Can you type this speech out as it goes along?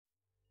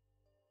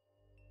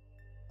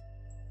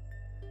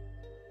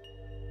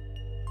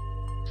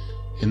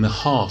In the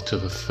heart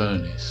of a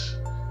furnace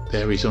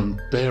there is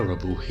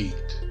unbearable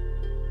heat.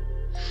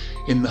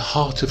 In the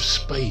heart of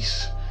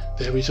space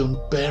there is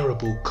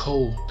unbearable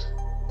cold.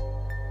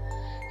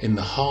 In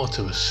the heart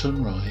of a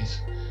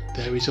sunrise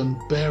there is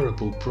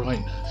unbearable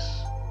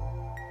brightness.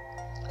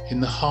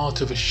 In the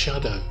heart of a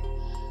shadow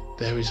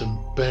there is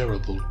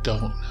unbearable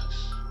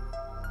darkness.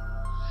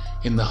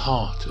 In the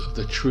heart of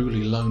the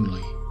truly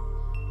lonely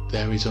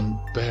there is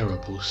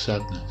unbearable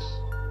sadness.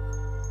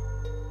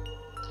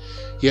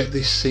 Yet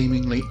this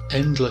seemingly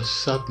endless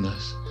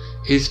sadness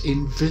is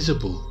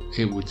invisible,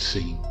 it would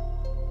seem.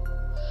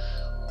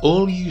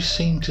 All you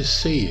seem to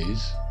see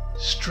is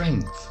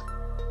strength,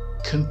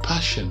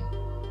 compassion,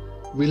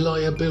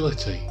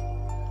 reliability,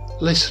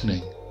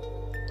 listening,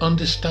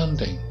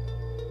 understanding,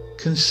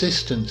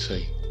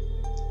 consistency,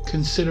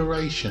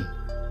 consideration.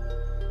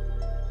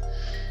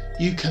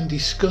 You can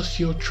discuss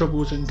your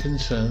troubles and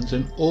concerns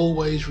and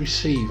always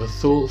receive a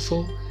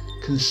thoughtful,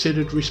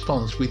 considered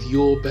response with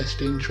your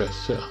best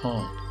interests at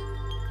heart.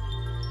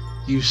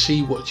 You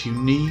see what you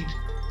need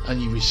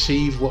and you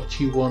receive what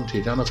you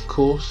wanted and, of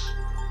course,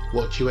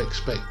 what you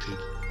expected.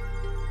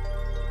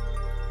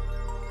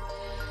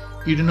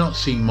 You do not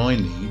see my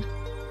need,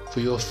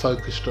 for you are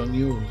focused on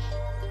yours.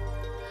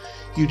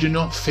 You do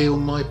not feel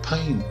my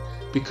pain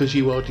because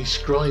you are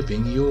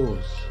describing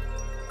yours.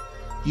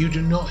 You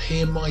do not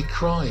hear my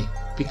cry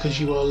because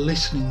you are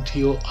listening to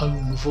your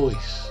own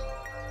voice.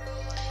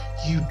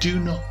 You do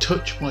not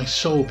touch my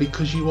soul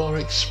because you are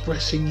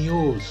expressing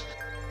yours.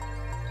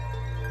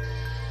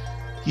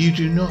 You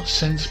do not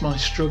sense my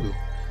struggle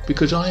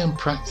because I am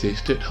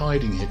practiced at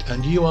hiding it,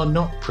 and you are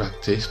not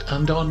practiced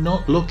and are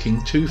not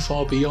looking too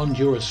far beyond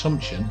your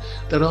assumption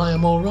that I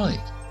am all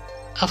right.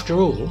 After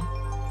all,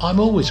 I'm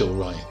always all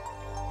right,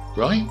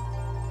 right?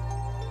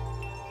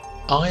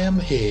 I am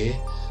here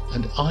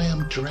and I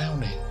am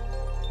drowning.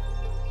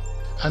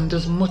 And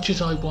as much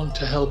as I want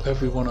to help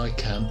everyone I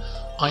can,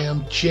 I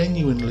am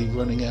genuinely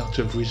running out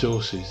of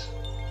resources.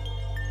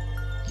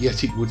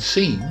 Yet it would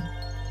seem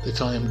that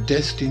I am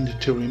destined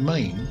to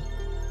remain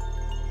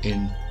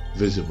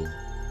invisible.